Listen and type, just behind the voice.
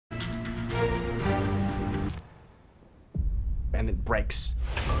and it breaks.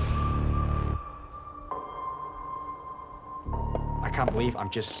 I can't believe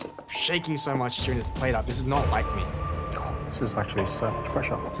I'm just shaking so much during this plate up. This is not like me. This is actually so much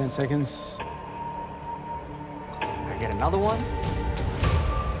pressure. 10 seconds. I get another one.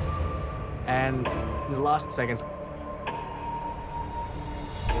 And in the last seconds,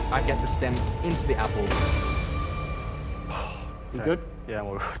 I get the stem into the apple. You good? Yeah,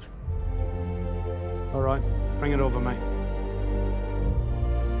 I'm good. All right, bring it over, mate.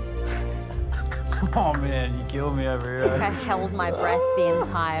 Oh, man, you killed me over here. I held my breath the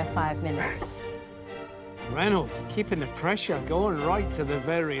entire 5 minutes. Reynold, keeping the pressure going right to the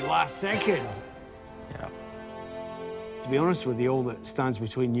very last second. Yeah. To be honest with you, all that stands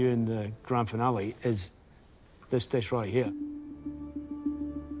between you and the grand finale is this dish right here.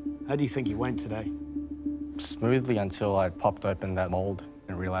 How do you think you went today? Smoothly until I popped open that mold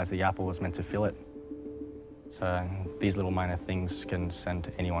and realized the apple was meant to fill it. So these little minor things can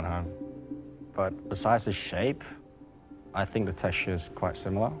send anyone home. But besides the shape, I think the texture is quite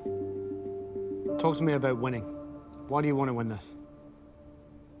similar. Talk to me about winning. Why do you want to win this?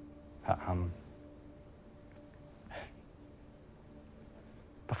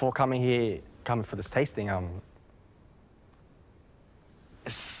 Before coming for this tasting,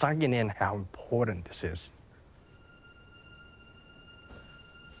 it's sinking in how important this is.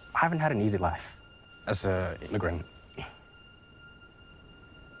 I haven't had an easy life as an immigrant.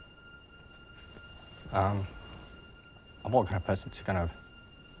 I'm not the kind of person to kind of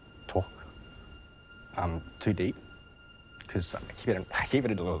talk too deep, because I keep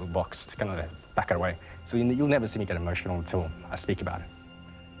it in a little box to kind of back it away. So you'll never see me get emotional until I speak about it.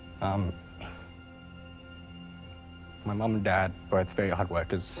 My mum and dad, both very hard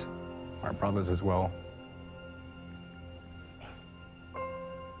workers, my brothers as well.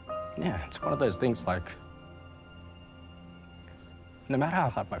 Yeah, it's one of those things like, no matter how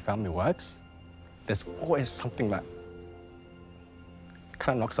hard my family works, there's always something that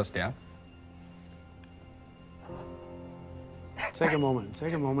kind of knocks us down. Take a moment,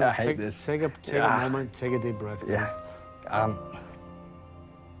 take a moment. Yeah, I hate this. Take a moment, take a deep breath. Yeah.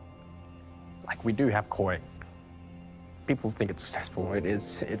 Like, we do have koi. People think it's successful. It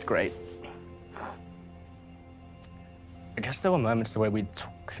is. It's great. I guess there were moments where we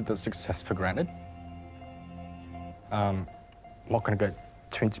took the success for granted. I'm not going to go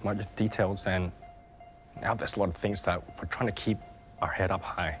too into much details, and now there's a lot of things that we're trying to keep our head up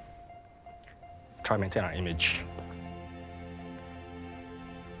high, try to maintain our image.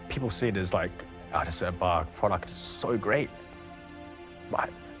 People see it as like, oh, this product is so great, but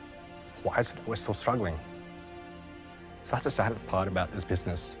why is it we're still struggling? So that's the saddest part about this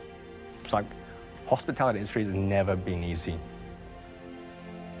business. It's like, hospitality industry has never been easy.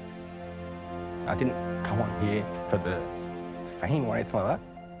 I didn't come on here for the fame or anything like that.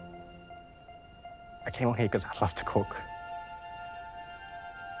 I came on here because I love to cook.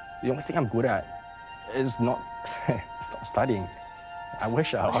 The only thing I'm good at is not, it's not studying. I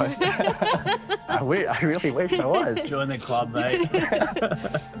wish I was. I really wish I was. Join the club, mate.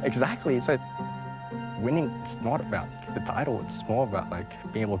 Exactly. So winning, it's not about the title. It's more about like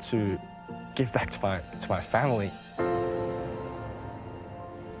being able to give back to my family.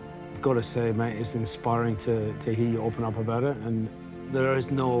 I've got to say, mate, it's inspiring to hear you open up about it, and there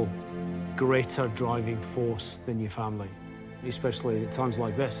is no greater driving force than your family, especially at times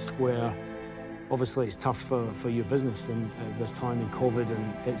like this, where obviously it's tough for your business and this time in COVID,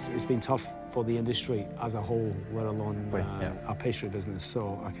 and it's been tough for the industry as a whole, let alone our pastry business,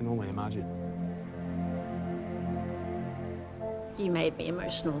 so I can only imagine. You made me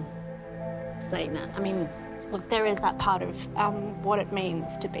emotional saying that. I mean, look, there is that part of what it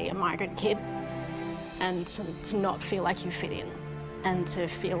means to be a migrant kid and to not feel like you fit in and to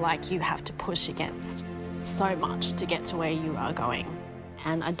feel like you have to push against so much to get to where you are going.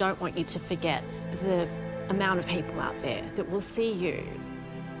 And I don't want you to forget the amount of people out there that will see you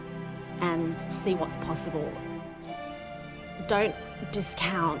and see what's possible. Don't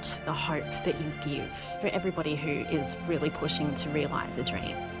discount the hope that you give for everybody who is really pushing to realise a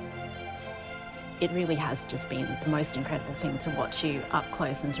dream. It really has just been the most incredible thing to watch you up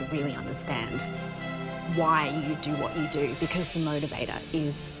close and to really understand why you do what you do, because the motivator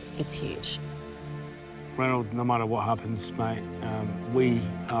it's huge. Reynold, no matter what happens, mate, we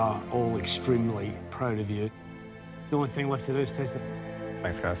are all extremely proud of you. The only thing left to do is taste it.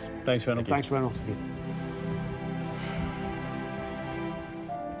 Thanks, guys. Thanks, Reynold. Thanks, Reynold.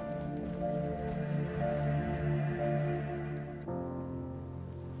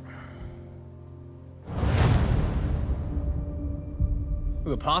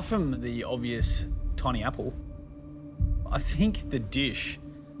 Look, apart from the obvious tiny apple, I think the dish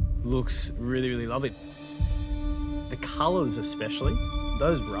looks really, really lovely. The colours especially,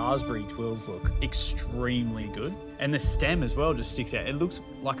 those raspberry twills look extremely good. And the stem as well just sticks out. It looks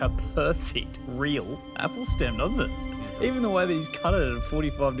like a perfect, real apple stem, doesn't it? Even the way that he's cut it at a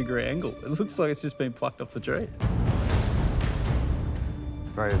 45-degree angle, it looks like it's just been plucked off the tree.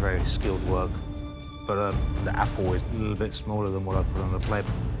 Very, very skilled work. But the apple is a little bit smaller than what I put on the plate.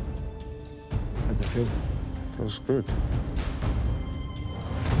 How does it feel? Feels good.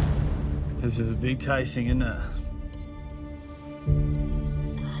 This is a big tasting, isn't it?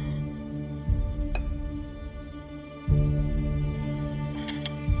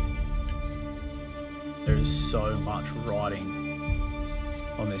 There is so much riding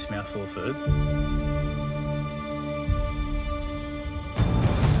on this mouthful of food.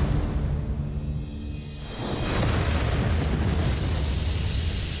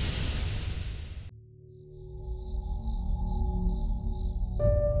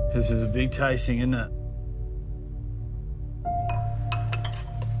 This is a big tasting, isn't it?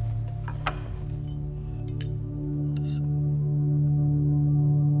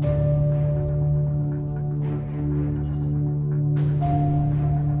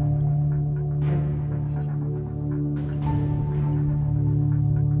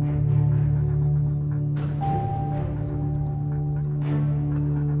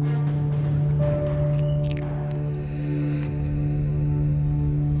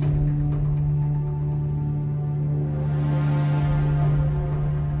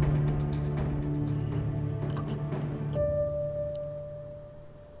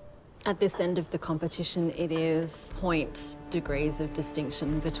 At this end of the competition, it is point degrees of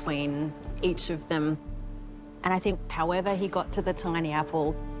distinction between each of them. And I think however he got to the tiny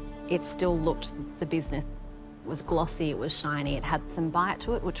apple, it still looked the business. It was glossy, it was shiny, it had some bite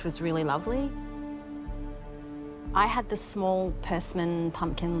to it, which was really lovely. I had the small persimmon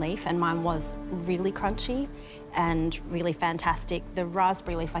pumpkin leaf, and mine was really crunchy and really fantastic. The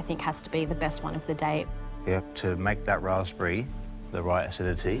raspberry leaf, I think, has to be the best one of the day. Yeah, to make that raspberry the right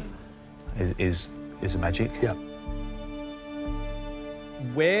acidity is magic. Yeah.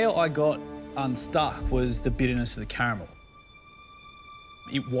 Where I got unstuck was the bitterness of the caramel.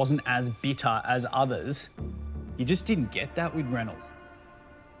 It wasn't as bitter as others. You just didn't get that with Reynolds.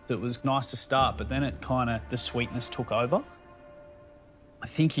 It was nice to start, but then it the sweetness took over. I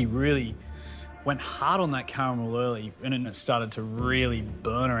think he really went hard on that caramel early, and then it started to really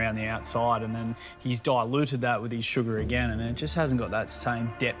burn around the outside, and then he's diluted that with his sugar again, and it just hasn't got that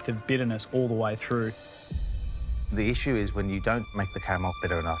same depth of bitterness all the way through. The issue is when you don't make the caramel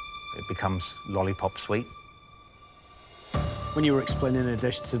bitter enough, it becomes lollipop sweet. When you were explaining the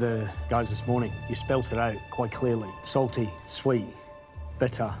dish to the guys this morning, you spelt it out quite clearly. Salty, sweet,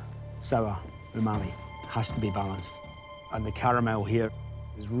 bitter, sour, umami. Has to be balanced. And the caramel here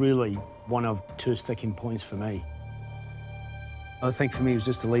is really one of two sticking points for me. I think for me it was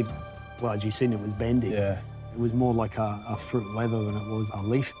just a leaf. Well, as you've seen, it was bendy. Yeah. It was more like a fruit leather than it was a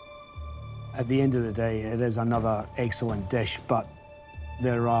leaf. At the end of the day, it is another excellent dish, but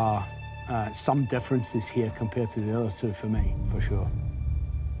there are some differences here compared to the other two for me, for sure.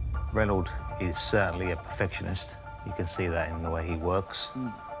 Reynold is certainly a perfectionist. You can see that in the way he works.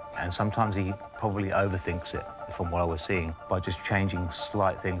 And sometimes he probably overthinks it, from what I was seeing, by just changing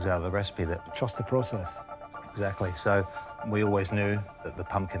slight things out of the recipe that... Trust the process. Exactly. So we always knew that the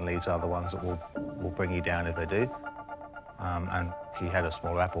pumpkin leaves are the ones that will bring you down if they do. And he had a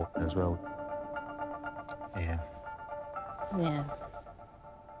small apple as well. Yeah. Yeah.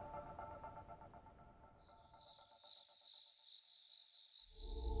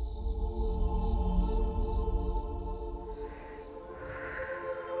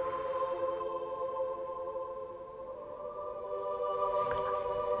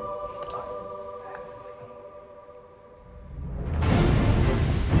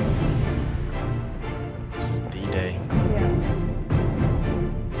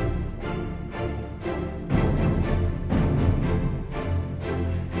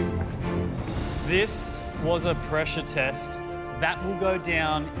 This was a pressure test that will go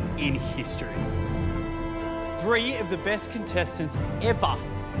down in history. 3 of the best contestants ever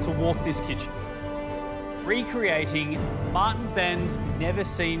to walk this kitchen. Recreating Martin Ben's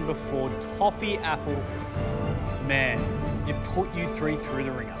never-seen-before toffee apple. Man, it put you 3 through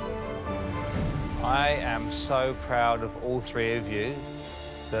the ringer. I am so proud of all 3 of you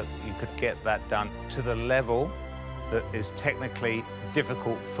that you could get that done to the level that is technically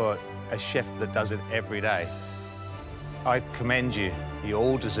difficult for a chef that does it every day. I commend you. You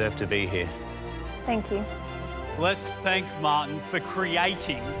all deserve to be here. Thank you. Let's thank Martin for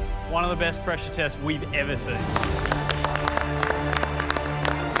creating one of the best pressure tests we've ever seen.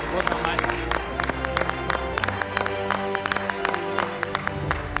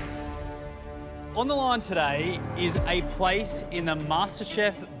 On the line today is a place in the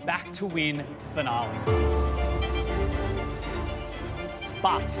MasterChef Back to Win finale.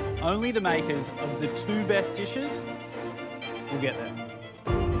 But only the makers of the 2 best dishes will get there.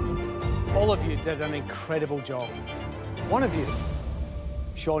 All of you did an incredible job. One of you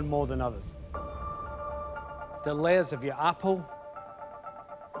shone more than others. The layers of your apple,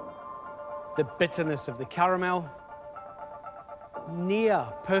 the bitterness of the caramel, near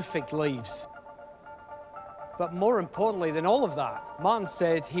perfect leaves. But more importantly than all of that, Martin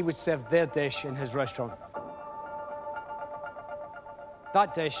said he would serve their dish in his restaurant.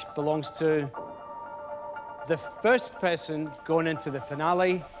 That dish belongs to the first person going into the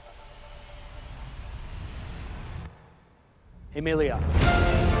finale, Emilia.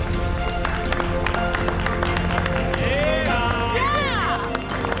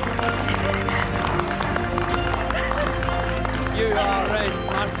 You are in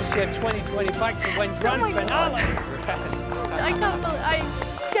MasterChef 2020 Back to Win Grand Finale. I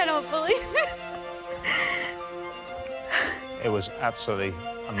cannot believe this. It was absolutely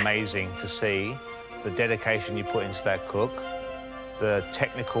amazing to see the dedication you put into that cook, the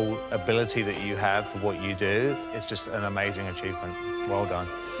technical ability that you have for what you do. It's just an amazing achievement. Well done.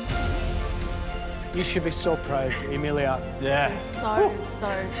 You should be so proud, Emilia. Yeah. I'm so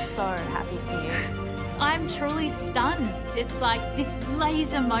happy for you. I'm truly stunned. It's like this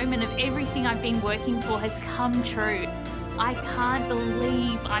laser moment of everything I've been working for has come true. I can't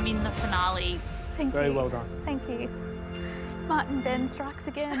believe I'm in the finale. Thank Very you. well done. Thank you. Martin Ben strikes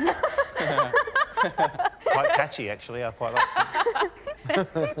again. Quite catchy, actually. I quite like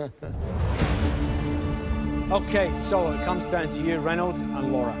it. Okay, so it comes down to you, Reynold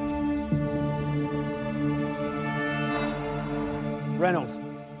and Laura. Reynold,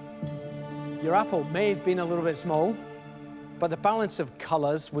 your apple may have been a little bit small, but the balance of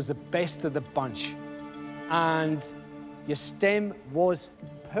colours was the best of the bunch. And your stem was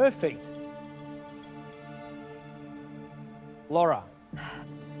perfect. Laura,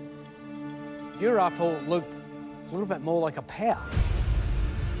 your apple looked a little bit more like a pear.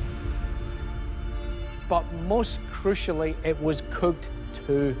 But most crucially, it was cooked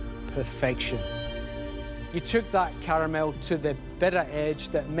to perfection. You took that caramel to the bitter edge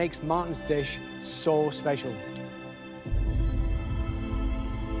that makes Martin's dish so special.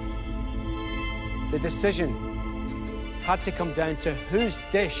 The decision had to come down to whose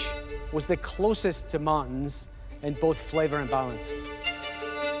dish was the closest to Martin's in both flavour and balance.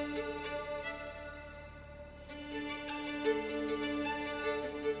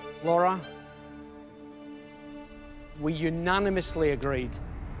 Laura, we unanimously agreed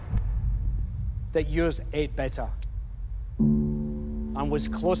that yours ate better and was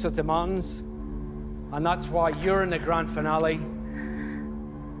closer to Martin's, and that's why you're in the grand finale.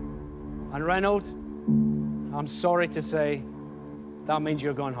 And Reynold, I'm sorry to say, that means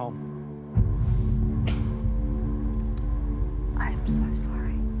you're going home. I'm so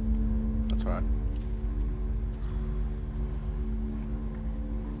sorry. That's all right.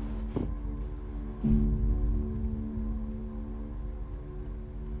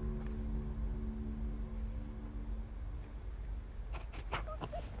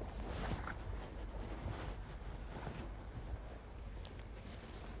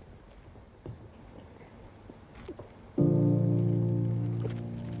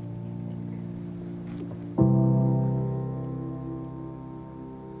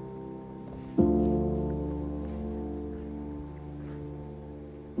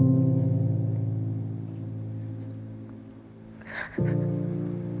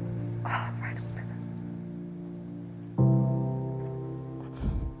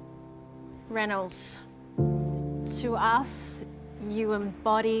 Reynolds, to us, you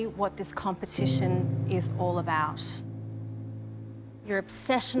embody what this competition is all about. Your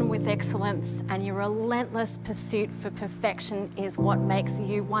obsession with excellence and your relentless pursuit for perfection is what makes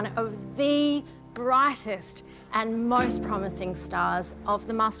you one of the brightest and most promising stars of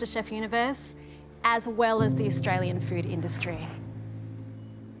the MasterChef universe, as well as the Australian food industry.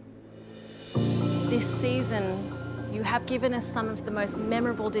 This season, you have given us some of the most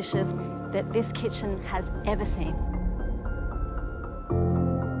memorable dishes that this kitchen has ever seen.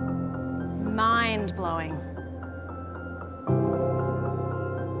 Mind-blowing.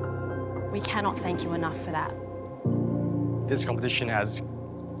 We cannot thank you enough for that. This competition has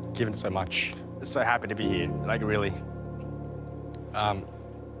given so much. I'm so happy to be here, like really.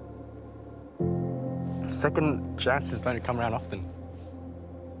 Second chances don't come around often.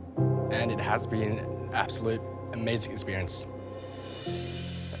 And it has been an absolute amazing experience.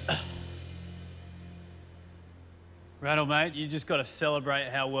 Reynold, mate, you just got to celebrate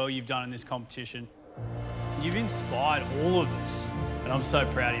how well you've done in this competition. You've inspired all of us, and I'm so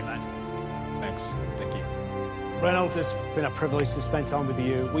proud of you, mate. Thanks. Thank you. Reynold, it's been a privilege to spend time with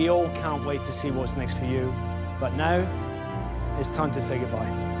you. We all can't wait to see what's next for you. But now, it's time to say goodbye.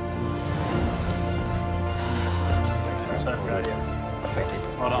 Thanks, I'm so proud of you. Thank you.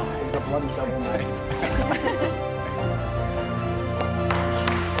 Hold on. It's a bloody double, mate.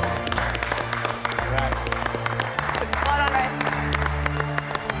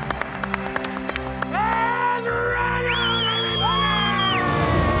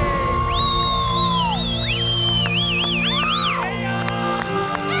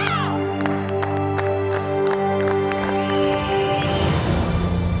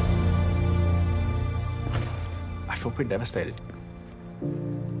 I feel pretty devastated.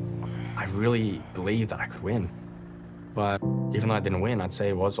 I really believed that I could win. But even though I didn't win, I'd say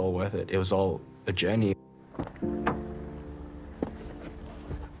it was all worth it. It was all a journey.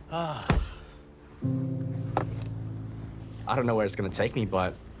 I don't know where it's gonna take me,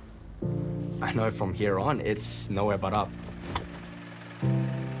 but I know from here on, it's nowhere but up.